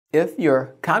If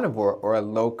you're carnivore or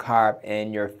low carb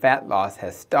and your fat loss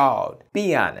has stalled,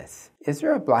 be honest. Is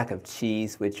there a block of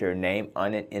cheese with your name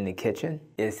on it in the kitchen?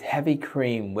 Is heavy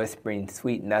cream whispering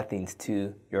sweet nothings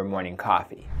to your morning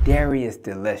coffee? Dairy is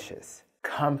delicious,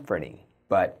 comforting,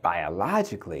 but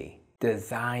biologically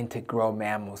designed to grow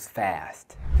mammals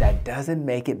fast. That doesn't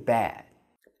make it bad,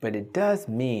 but it does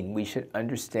mean we should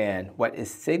understand what is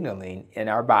signaling in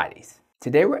our bodies.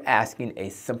 Today we're asking a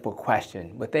simple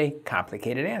question with a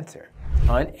complicated answer.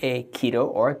 On a keto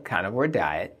or carnivore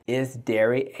diet, is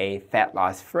dairy a fat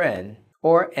loss friend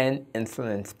or an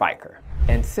insulin spiker?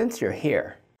 And since you're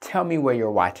here, tell me where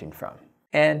you're watching from.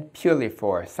 And purely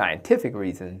for scientific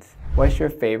reasons, what's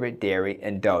your favorite dairy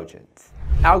indulgence?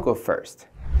 I'll go first.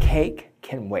 Cake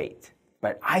can wait,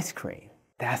 but ice cream,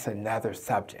 that's another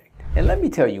subject. And let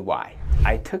me tell you why.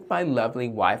 I took my lovely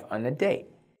wife on a date,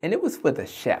 and it was with a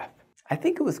chef. I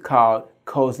think it was called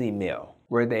Cozy Meal,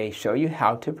 where they show you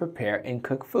how to prepare and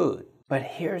cook food. But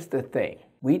here's the thing.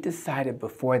 We decided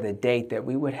before the date that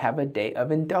we would have a day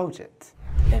of indulgence.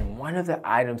 And one of the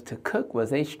items to cook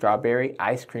was a strawberry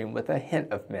ice cream with a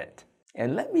hint of mint.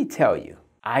 And let me tell you,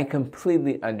 I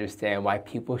completely understand why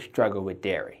people struggle with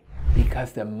dairy.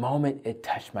 Because the moment it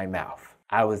touched my mouth,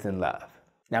 I was in love.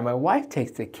 Now my wife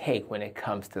takes the cake when it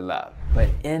comes to love. But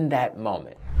in that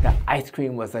moment, the ice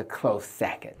cream was a close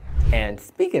second. And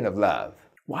speaking of love,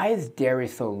 why is dairy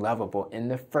so lovable in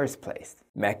the first place?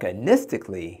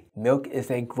 Mechanistically, milk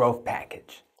is a growth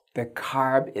package. The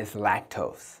carb is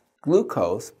lactose,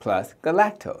 glucose plus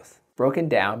galactose, broken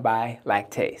down by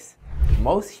lactase.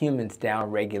 Most humans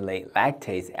downregulate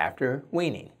lactase after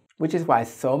weaning, which is why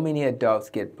so many adults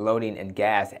get bloating and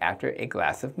gas after a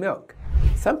glass of milk.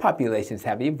 Some populations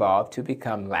have evolved to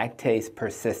become lactase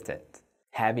persistent,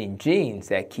 having genes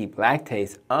that keep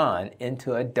lactase on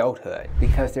into adulthood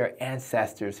because their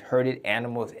ancestors herded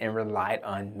animals and relied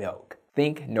on milk.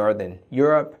 Think Northern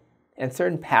Europe and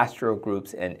certain pastoral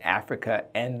groups in Africa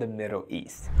and the Middle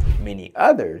East. Many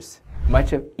others,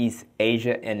 much of East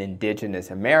Asia and indigenous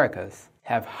Americas,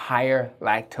 have higher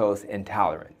lactose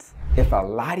intolerance. If a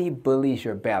lottie bullies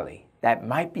your belly, that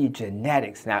might be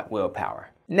genetics, not willpower.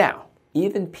 Now,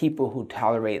 even people who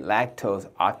tolerate lactose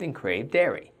often crave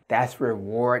dairy. That's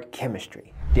reward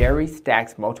chemistry. Dairy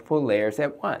stacks multiple layers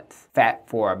at once. Fat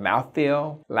for a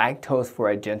mouthfeel, lactose for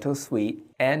a gentle sweet,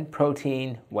 and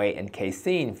protein, whey, and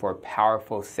casein for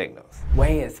powerful signals.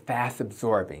 Whey is fast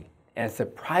absorbing and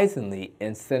surprisingly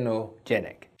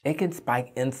insulinogenic. It can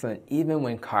spike insulin even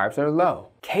when carbs are low.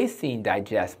 Casein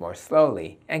digests more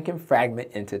slowly and can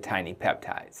fragment into tiny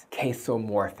peptides,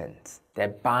 casomorphins,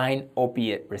 that bind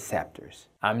opiate receptors.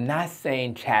 I'm not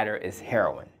saying chatter is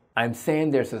heroin. I'm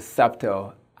saying there's a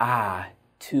subtle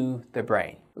to the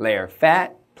brain. Layer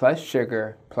fat plus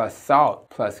sugar plus salt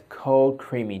plus cold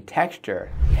creamy texture.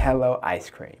 Hello ice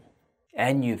cream.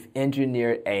 And you've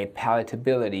engineered a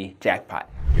palatability jackpot.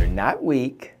 You're not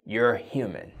weak, you're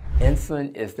human.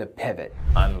 Insulin is the pivot.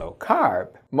 On low carb,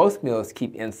 most meals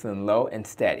keep insulin low and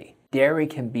steady. Dairy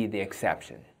can be the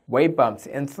exception. Whey bumps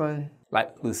insulin,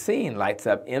 like leucine lights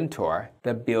up mTOR,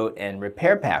 the build and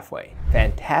repair pathway.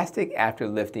 Fantastic after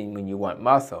lifting when you want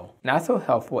muscle, not so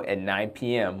helpful at 9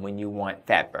 p.m. when you want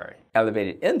fat burn.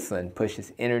 Elevated insulin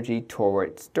pushes energy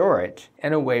toward storage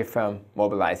and away from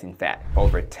mobilizing fat.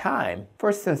 Over time,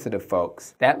 for sensitive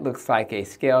folks, that looks like a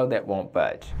scale that won't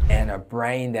budge and a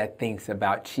brain that thinks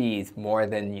about cheese more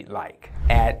than you'd like.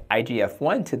 Add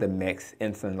IGF-1 to the mix,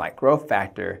 insulin-like growth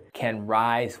factor can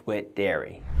rise with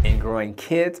dairy. In growing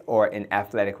kids or in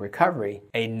athletic recovery,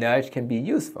 a nudge can be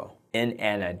useful. In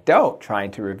an adult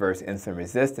trying to reverse insulin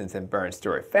resistance and burn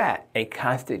stored fat, a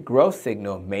constant growth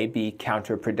signal may be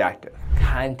counterproductive.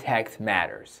 Context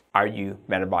matters. Are you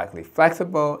metabolically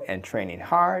flexible and training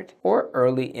hard, or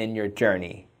early in your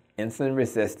journey, insulin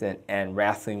resistant and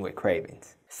wrestling with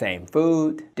cravings? Same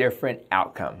food, different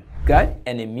outcome. Gut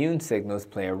and immune signals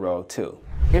play a role too.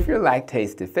 If you're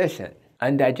lactase deficient,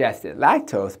 undigested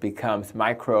lactose becomes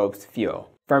microbes' fuel,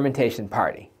 fermentation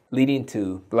party, leading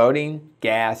to bloating,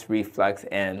 gas, reflux,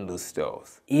 and loose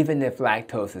stools. Even if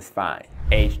lactose is fine,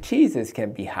 aged cheeses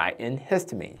can be high in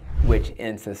histamine, which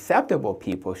in susceptible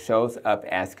people shows up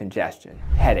as congestion,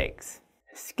 headaches,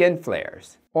 skin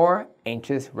flares, or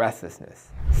anxious restlessness.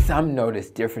 Some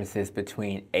notice differences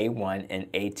between A1 and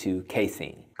A2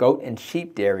 casein. Goat and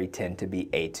sheep dairy tend to be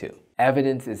A2.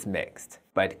 Evidence is mixed,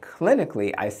 but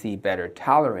clinically I see better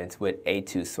tolerance with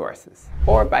A2 sources,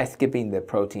 or by skipping the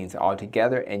proteins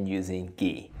altogether and using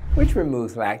ghee, which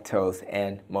removes lactose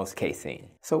and most casein.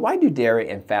 So why do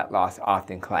dairy and fat loss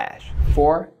often clash?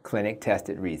 4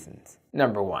 clinic-tested reasons.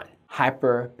 Number 1,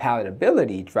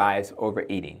 hyperpalatability drives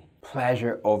overeating.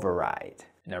 Pleasure override.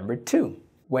 Number 2,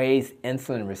 ways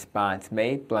insulin response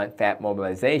may blunt fat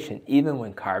mobilization even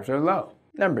when carbs are low.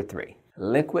 Number 3,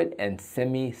 liquid and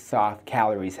semi-soft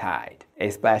calories hide.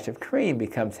 A splash of cream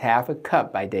becomes half a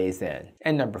cup by day's end.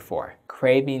 And number 4,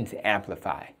 cravings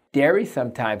amplify. Dairy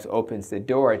sometimes opens the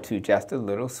door to just a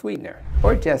little sweetener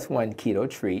or just one keto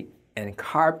treat, and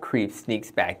carb creep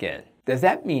sneaks back in. Does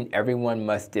that mean everyone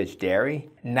must ditch dairy?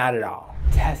 Not at all.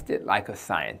 Test it like a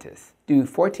scientist. Do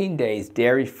 14 days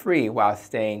dairy-free while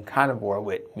staying carnivore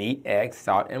with meat, eggs,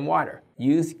 salt, and water.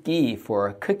 Use ghee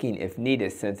for cooking if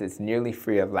needed since it's nearly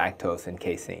free of lactose and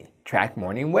casein. Track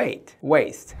morning weight,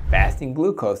 waist, fasting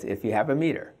glucose if you have a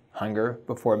meter, hunger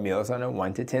before meals on a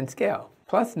 1 to 10 scale,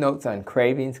 plus notes on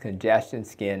cravings, congestion,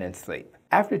 skin, and sleep.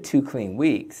 After 2 clean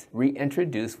weeks,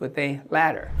 reintroduce with a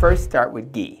ladder. First start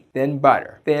with ghee, then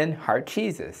butter, then hard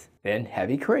cheeses, then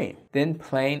heavy cream, then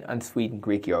plain unsweetened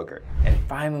Greek yogurt, and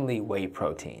finally whey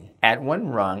protein. Add 1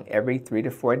 rung every 3 to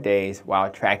 4 days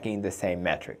while tracking the same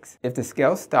metrics. If the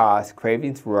scale stalls,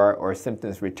 cravings roar, or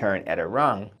symptoms return at a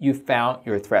rung, you've found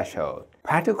your threshold.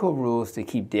 Practical rules to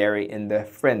keep dairy in the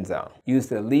friend zone. Use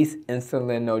the least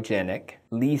insulinogenic,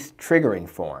 least triggering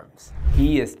forms.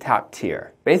 Ghee is top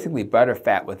tier, basically butter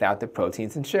fat without the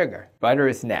proteins and sugar. Butter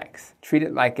is next. Treat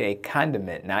it like a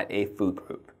condiment, not a food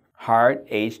group. Hard,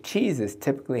 aged cheeses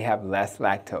typically have less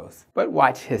lactose, but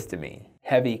watch histamine.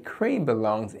 Heavy cream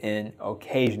belongs in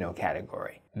occasional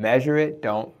category. Measure it,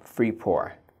 don't free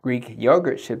pour. Greek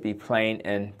yogurt should be plain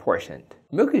and portioned.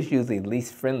 Milk is usually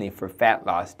least friendly for fat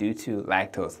loss due to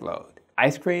lactose load.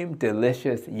 Ice cream,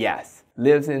 delicious, yes,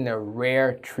 lives in the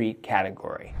rare treat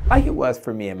category, like it was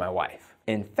for me and my wife.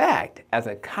 In fact, as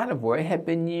a carnivore, it had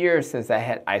been years since I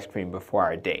had ice cream before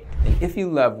our date. And if you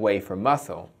love whey for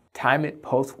muscle, time it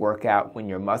post-workout when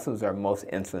your muscles are most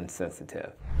insulin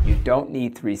sensitive. You don't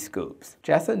need 3 scoops,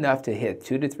 just enough to hit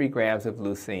 2 to 3 grams of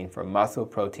leucine for muscle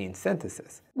protein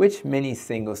synthesis, which many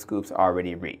single scoops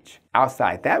already reach.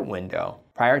 Outside that window,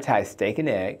 prioritize steak and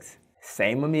eggs,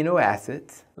 same amino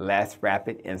acids, less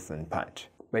rapid insulin punch.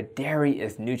 But dairy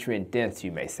is nutrient dense,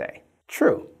 you may say.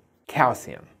 True.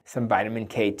 Calcium, some vitamin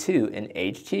K2 in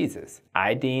aged cheeses,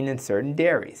 iodine in certain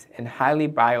dairies, and highly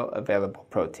bioavailable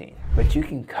protein. But you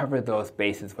can cover those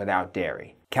bases without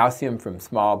dairy. Calcium from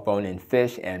small bone-in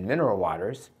fish and mineral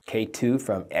waters, K2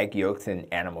 from egg yolks and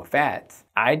animal fats,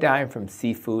 iodine from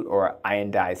seafood or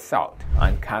iodized salt.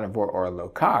 On carnivore or low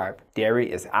carb,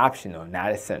 dairy is optional,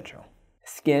 not essential.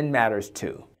 Skin matters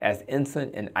too. As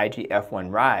insulin and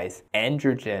IGF-1 rise,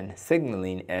 androgen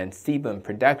signaling and sebum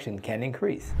production can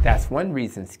increase. That's one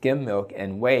reason skim milk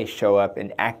and whey show up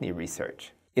in acne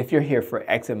research. If you're here for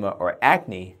eczema or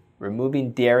acne,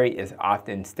 removing dairy is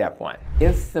often step 1.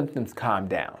 If symptoms calm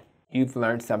down, you've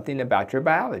learned something about your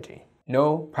biology.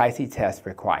 No pricey tests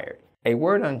required. A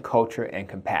word on culture and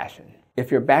compassion. If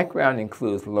your background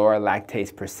includes lower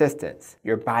lactase persistence,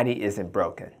 your body isn't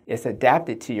broken. It's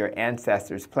adapted to your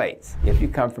ancestors' plates. If you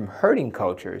come from herding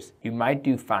cultures, you might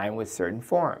do fine with certain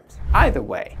forms. Either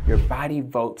way, your body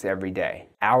votes every day.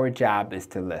 Our job is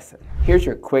to listen. Here's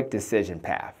your quick decision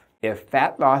path. If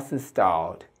fat loss is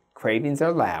stalled, cravings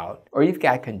are loud, or you've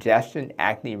got congestion,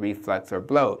 acne, reflux, or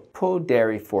bloat, pull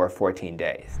dairy for 14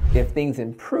 days. If things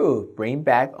improve, bring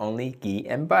back only ghee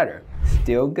and butter.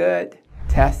 Still good?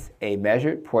 Test a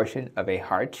measured portion of a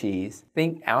hard cheese.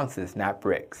 Think ounces, not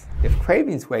bricks. If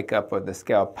cravings wake up or the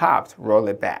scale pops, roll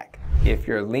it back. If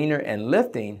you're leaner and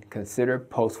lifting, consider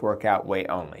post-workout whey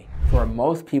only. For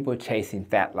most people chasing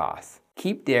fat loss,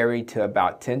 keep dairy to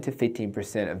about 10 to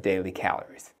 15% of daily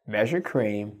calories. Measure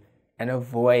cream and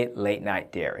avoid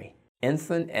late-night dairy.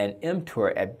 Insulin and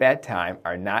mTOR at bedtime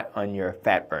are not on your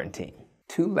fat burn team.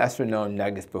 2 lesser-known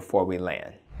nuggets before we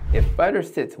land. If butter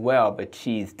sits well but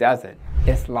cheese doesn't,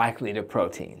 it's likely the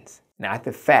proteins, not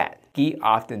the fat. Ghee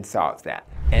often solves that.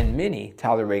 And many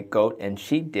tolerate goat and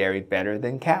sheep dairy better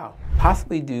than cow,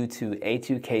 possibly due to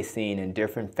A2 casein and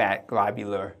different fat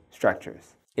globular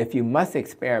structures. If you must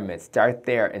experiment, start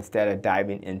there instead of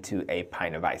diving into a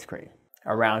pint of ice cream.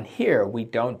 Around here, we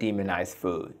don't demonize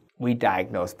food. We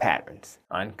diagnose patterns.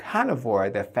 On carnivore,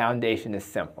 the foundation is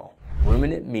simple.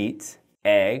 Ruminant meats,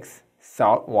 eggs,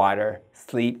 salt water,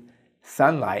 sleep,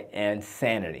 sunlight, and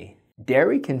sanity.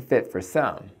 Dairy can fit for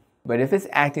some, but if it's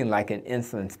acting like an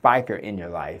insulin spiker in your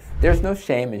life, there's no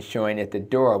shame in showing at the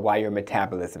door while your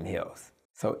metabolism heals.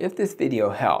 So if this video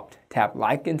helped, tap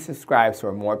like and subscribe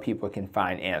so more people can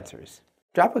find answers.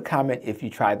 Drop a comment if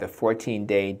you tried the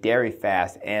 14-day dairy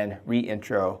fast and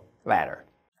reintro ladder.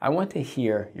 I want to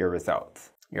hear your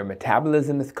results. Your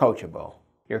metabolism is coachable.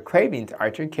 Your cravings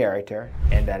aren't your character,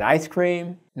 and that ice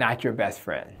cream, not your best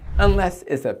friend, unless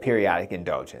it's a periodic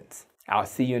indulgence. I'll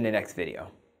see you in the next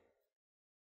video.